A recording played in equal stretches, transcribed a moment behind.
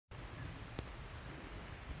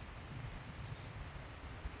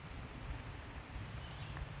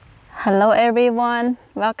Hello everyone,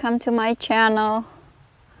 welcome to my channel.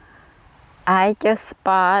 I just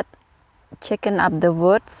spot chicken up the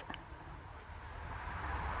woods.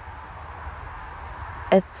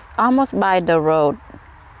 It's almost by the road.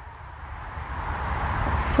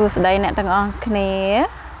 សួស្តីអ្នកទាំងអស់គ្នា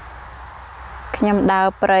ខ្ញុំដើរ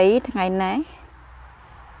ព្រៃថ្ងៃនេះ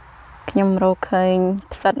ខ្ញុំរកឃើញ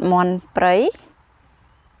ផ្សិតមាន់ព្រៃ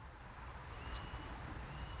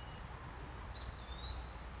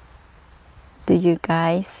Do you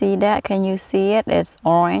guys see that? Can you see it? It's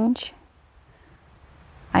orange.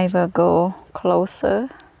 I will go close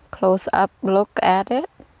up look at it.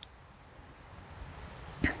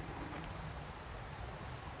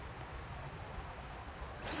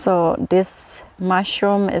 So this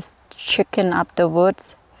mushroom is chicken up the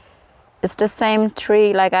woods. It's the same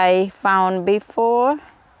tree like I found before.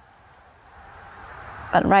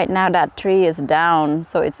 But right now that tree is down,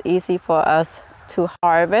 so it's easy for us to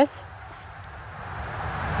harvest.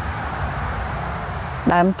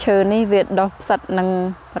 ដើមឈើនេះវាដុះផ្សិតនឹង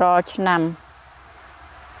រាល់ឆ្នាំ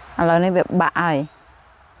ឥឡូវនេះវាបាក់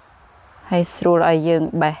ហើយស្រួលឲ្យយើង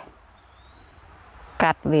បេះ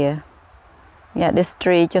កាត់វា Yeah, this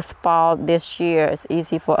tree just fall this year. It's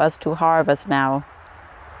easy for us to harvest now.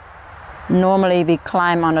 Normally we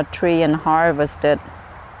climb on a tree and harvest it.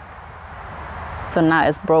 So now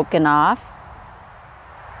it's broken off.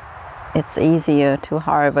 It's easier to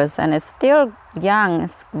harvest and it's still young.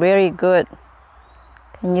 It's very good.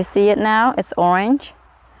 Can you see it now? It's orange,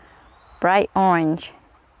 bright orange.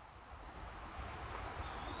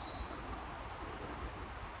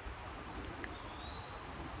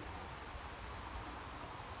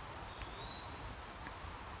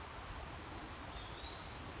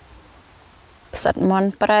 Sat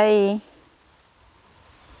mon pray.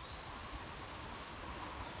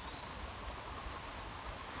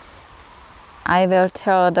 I will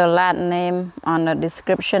tell the Latin name on the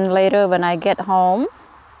description later when I get home.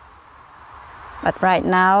 But right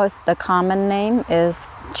now, the common name is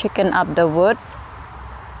chicken up the woods.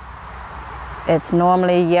 It's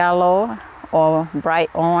normally yellow or bright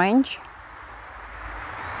orange.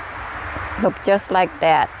 Look just like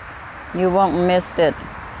that. You won't miss it.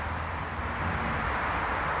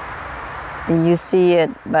 You see it,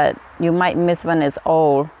 but you might miss when it's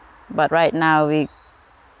old. But right now, we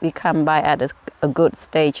come by at a good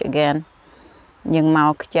stage again. យើងម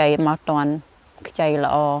កខ្ចីមកតន់ខ្ចី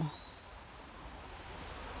ល្អ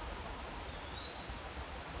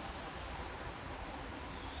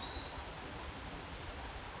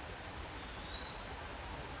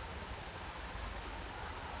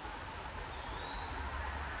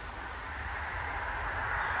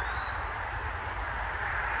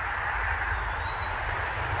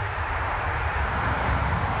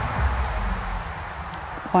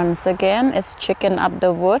Once again, it's chicken up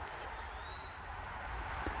the woods.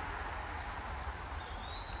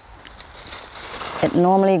 It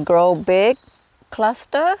normally grow big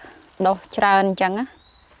cluster, ដុះច្រើនអញ្ចឹងណា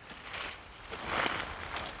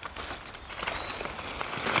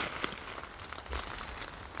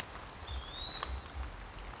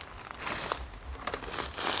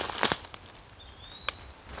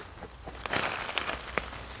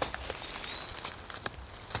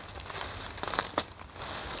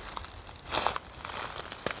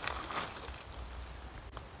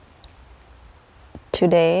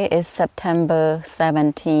Today is September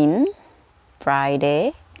 17,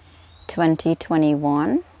 Friday,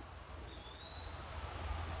 2021.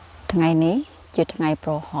 ថ្ងៃនេះជាថ្ងៃប្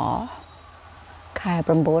រហោះខែ9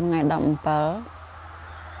ថ្ងៃ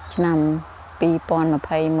17ឆ្នាំ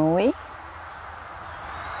2021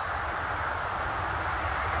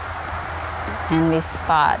 And we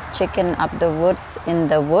spot chicken up the woods in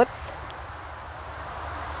the woods.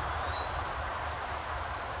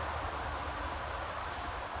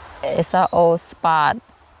 It's an old spot.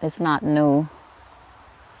 It's not new.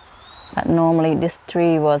 But normally this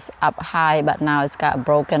tree was up high, but now it's got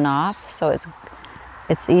broken off, so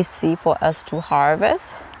it's easy for us to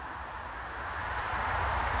harvest.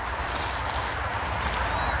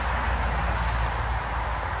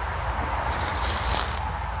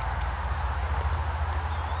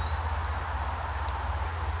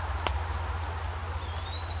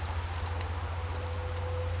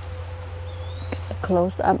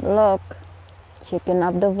 Close up look, chicken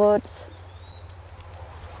up the woods.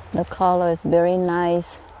 The color is very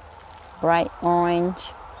nice, bright orange.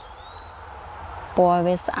 ពណ៌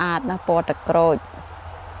វាស្អាតណាស់ពណ៌ទឹកក្រូច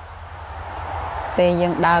ពេលយើ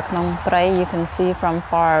ងដើរក្នុងព្រៃ you can see from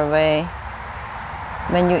far away.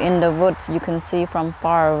 When you're in the woods, you can see from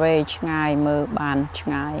far away ឆ្ងាយមើលបានឆ្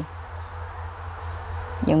ងាយ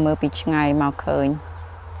យើងមើលពីឆ្ងាយមកឃើញ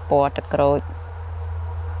ពណ៌ទឹកក្រូច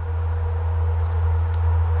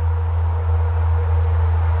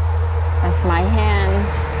That's my hand.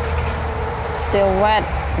 Still wet,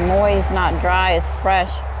 moist, not dry, it's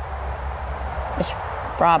fresh. It's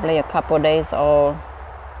probably a couple days old.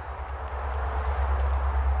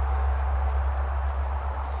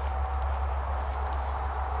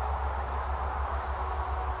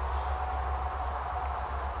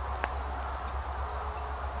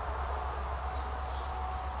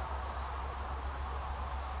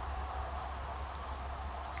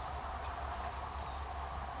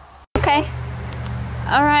 Okay,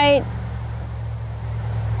 all right.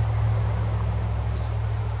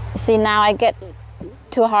 See, now I get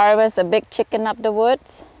to harvest a big chicken up the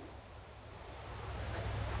woods.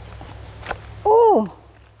 Ooh,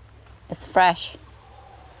 it's fresh.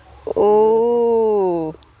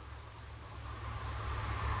 Ooh.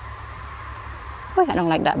 Wait, I don't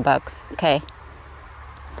like that bugs. Okay.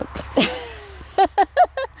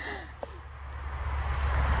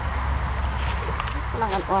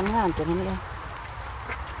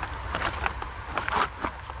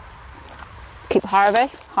 Keep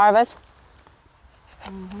harvest.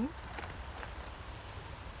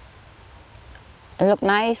 It look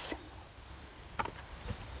nice.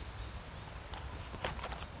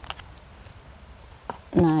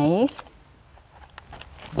 Nice.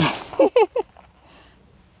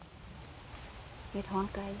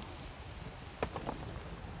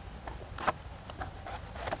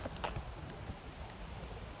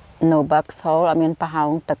 No bugs hole. I mean,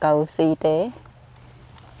 pahong takau site.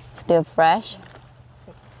 Still fresh.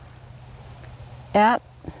 Yep.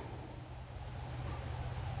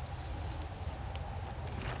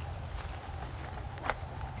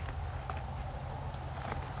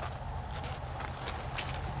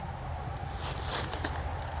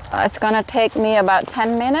 It's gonna take me about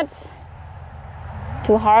 10 minutes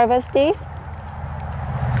to harvest these.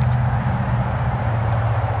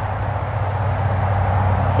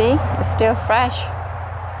 See, it's still fresh,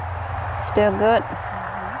 still good.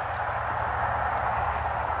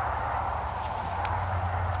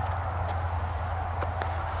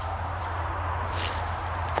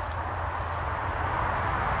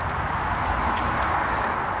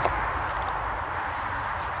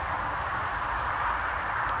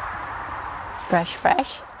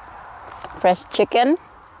 Fresh chicken,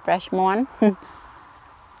 fresh one.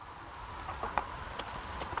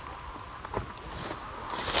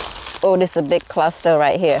 Oh, this is a big cluster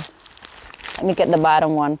right here. Let me get the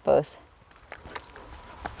bottom one first.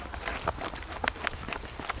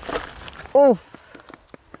 Oh,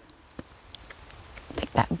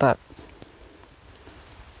 take that bug.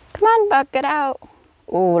 Come on, bug, get out.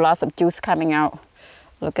 Oh, lots of juice coming out.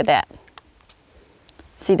 Look at that.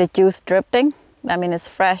 See the juice dripping? I mean, it's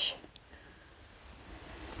fresh.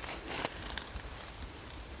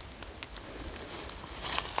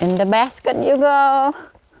 In the basket you go.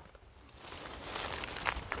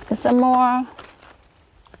 Some more.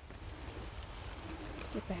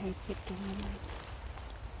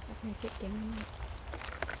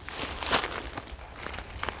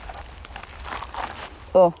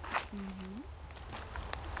 Oh.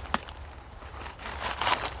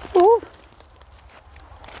 Ooh.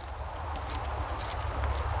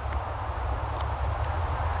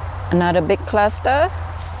 Another big cluster.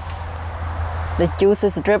 The juice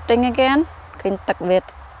is dripping again. Kinh tắc Việt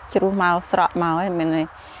chru màu srot màu ấy mình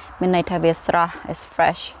này thay Việt srot is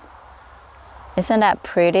fresh. Isn't that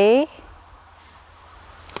pretty?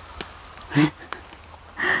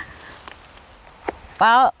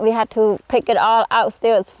 Well, we had to pick it all out.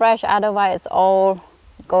 Still, it's fresh. Otherwise, it's all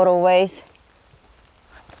go to waste.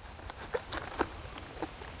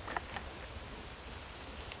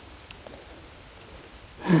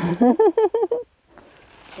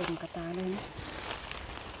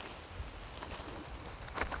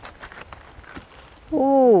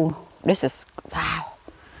 Ooh, this is wow.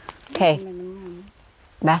 Okay,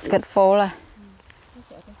 basket full.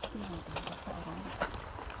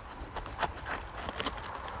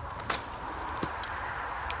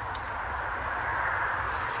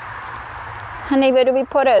 Honey, where do we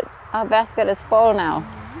put it? Our basket is full now.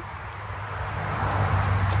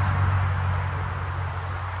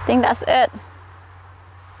 I think that's it.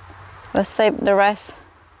 Let's save the rest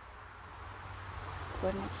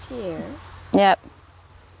for next year. Yep.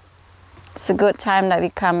 It's a good time that we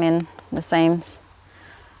come in the same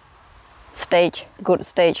stage, good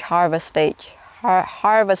stage, harvest stage,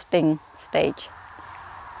 harvesting stage.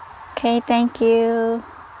 Okay, thank you.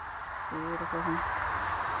 Beautiful.